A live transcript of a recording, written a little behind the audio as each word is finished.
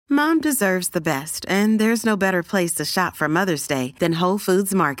Mom deserves the best, and there's no better place to shop for Mother's Day than Whole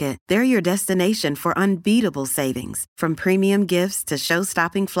Foods Market. They're your destination for unbeatable savings, from premium gifts to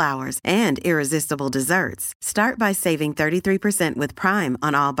show-stopping flowers and irresistible desserts. Start by saving 33% with Prime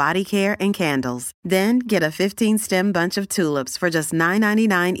on all body care and candles. Then get a 15-stem bunch of tulips for just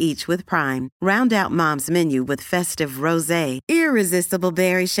 $9.99 each with Prime. Round out Mom's menu with festive rosé, irresistible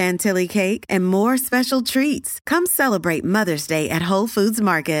berry chantilly cake, and more special treats. Come celebrate Mother's Day at Whole Foods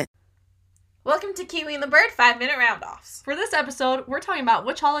Market. Welcome to Kiwi and the Bird 5-Minute Roundoffs. For this episode, we're talking about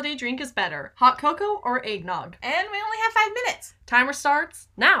which holiday drink is better, hot cocoa or eggnog. And we only have 5 minutes. Timer starts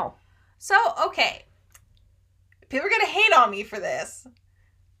now. So, okay. People are going to hate on me for this.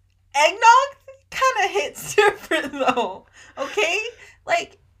 Eggnog kind of hits different, though. Okay?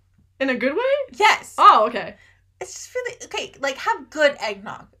 Like... In a good way? Yes. Oh, okay. It's just really... Okay, like, have good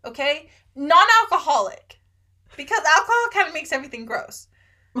eggnog, okay? Non-alcoholic. Because alcohol kind of makes everything gross.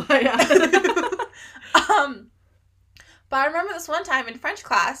 Yeah. But I remember this one time in French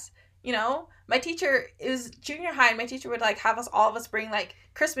class, you know, my teacher, it was junior high, and my teacher would, like, have all of us bring, like,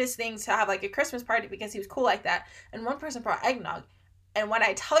 Christmas things to have, like, a Christmas party because he was cool like that. And one person brought eggnog. And when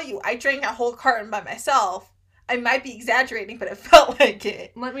I tell you, I drank a whole carton by myself. I might be exaggerating, but it felt like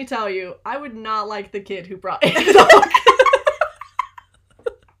it. Let me tell you, I would not like the kid who brought eggnog.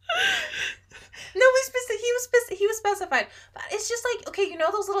 No, he was specified. But it's just like, okay, you know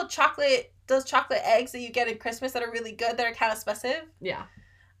those chocolate eggs that you get in Christmas that are really good, that are kind of specific? Yeah.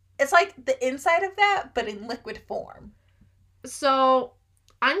 It's like the inside of that, but in liquid form. So,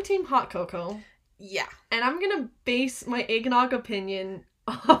 I'm team hot cocoa. Yeah. And I'm gonna base my eggnog opinion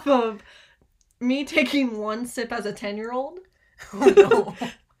off of me taking one sip as a 10-year-old. Oh, no.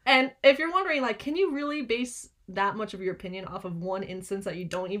 And if you're wondering, like, can you really base that much of your opinion off of one instance that you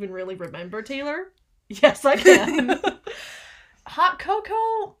don't even really remember, Taylor? Yes, I can. Hot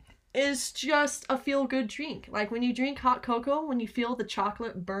cocoa is just a feel-good drink. Like, when you drink hot cocoa, when you feel the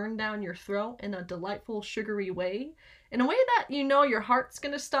chocolate burn down your throat in a delightful, sugary way, in a way that you know your heart's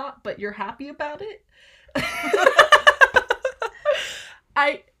gonna stop, but you're happy about it.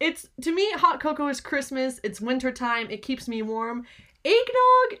 To me, hot cocoa is Christmas. It's wintertime. It keeps me warm.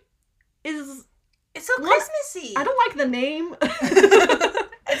 Eggnog is... It's so Christmassy. I don't like the name.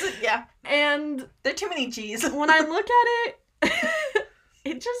 Yeah. And... There are too many G's. When I look at it,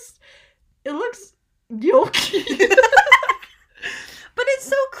 it looks yolky. But it's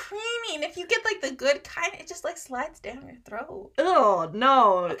so creamy, and if you get, like, the good kind, it just, like, slides down your throat. Oh,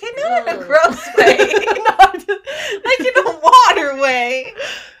 no. Okay, not in a gross way. Like, in a water way.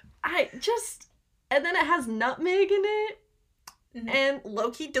 And then it has nutmeg in it. And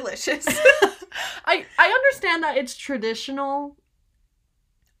low-key delicious. I understand that it's traditional,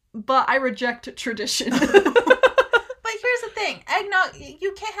 but I reject tradition. But here's the thing. Eggnog,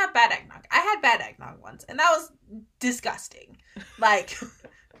 you can't have bad eggnog. I had bad eggnog once, and that was disgusting. Like,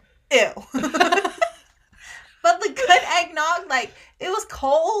 ew. But the good eggnog, like, it was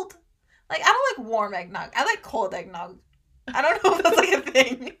cold. Like, I don't like warm eggnog. I like cold eggnog. I don't know if that's, like, a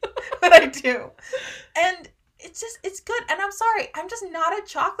thing, but I do. And it's good. And I'm sorry, I'm just not a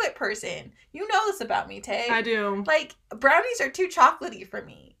chocolate person. You know this about me, Tay. I do. Like, brownies are too chocolatey for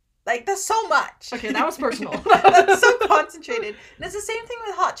me. Like, that's so much. Okay, that was personal. That's so concentrated. And it's the same thing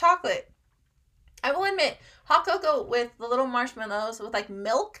with hot chocolate. I will admit, hot cocoa with the little marshmallows with, like,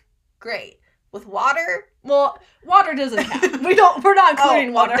 milk, great. With water? Well, water doesn't count. We're not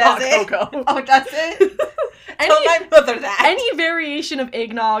including water hot cocoa. Oh, does it? Tell my mother that. Any variation of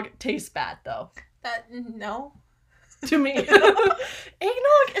eggnog tastes bad, though. No. To me.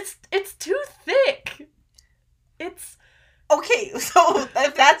 Eggnog, it's too thick. It's... Okay, so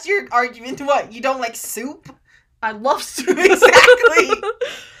if that's your argument, what? You don't like soup? I love soup. Exactly.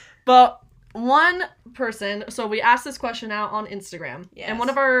 But one person, so we asked this question out on Instagram, yes. And one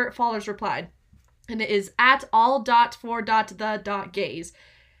of our followers replied, and it is @all.for.the.gaze,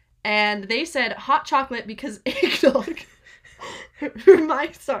 and they said hot chocolate because eggnog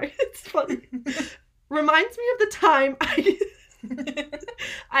it's funny. Reminds me of the time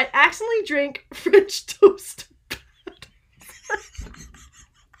I accidentally drank French toast.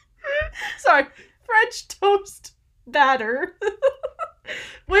 Sorry, French toast batter.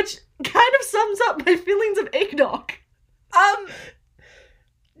 Which kind of sums up my feelings of eggnog.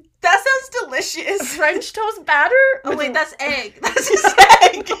 That sounds delicious. French toast batter? Oh wait, that's egg. That's just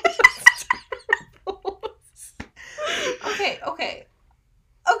egg.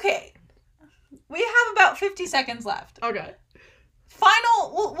 Okay. We have about 50 seconds left. Okay.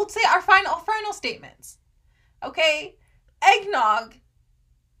 We'll say our final statements. Okay? Eggnog.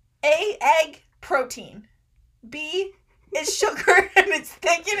 A, egg, protein. B, It's sugar and it's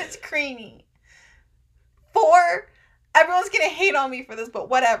thick and it's creamy. 4, everyone's gonna hate on me for this, but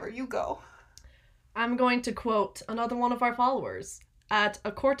whatever, you go. I'm going to quote another one of our followers at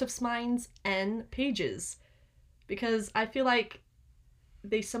A Court of Smines N Pages, because I feel like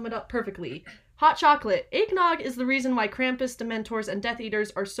they sum it up perfectly. Hot chocolate. Eggnog is the reason why Krampus, Dementors, and Death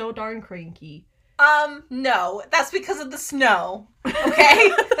Eaters are so darn cranky. No. That's because of the snow.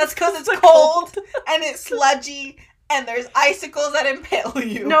 Okay? That's because it's cold and it's sludgy and there's icicles that impale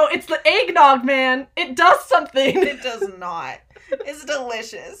you. No, it's the eggnog, man. It does something. It does not. It's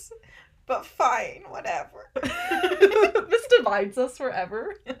delicious. But fine, whatever. This divides us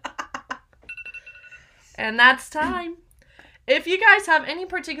forever. And that's time. If you guys have any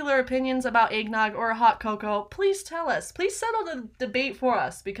particular opinions about eggnog or hot cocoa, please tell us. Please settle the debate for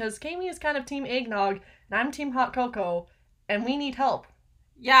us, because Kami is kind of team eggnog and I'm team hot cocoa, and we need help.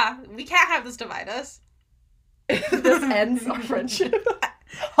 Yeah, we can't have this divide us. This ends our friendship.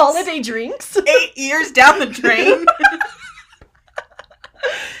 Holiday drinks. 8 years down the drain.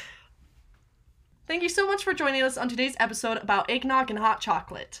 Thank you so much for joining us on today's episode about eggnog and hot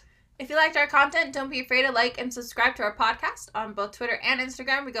chocolate. If you liked our content, don't be afraid to like and subscribe to our podcast. On both Twitter and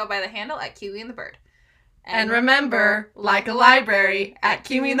Instagram, we go by the handle at Kiwi and the Bird. And remember, like a library, at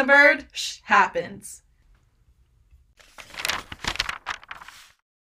Kiwi and the Bird, happens.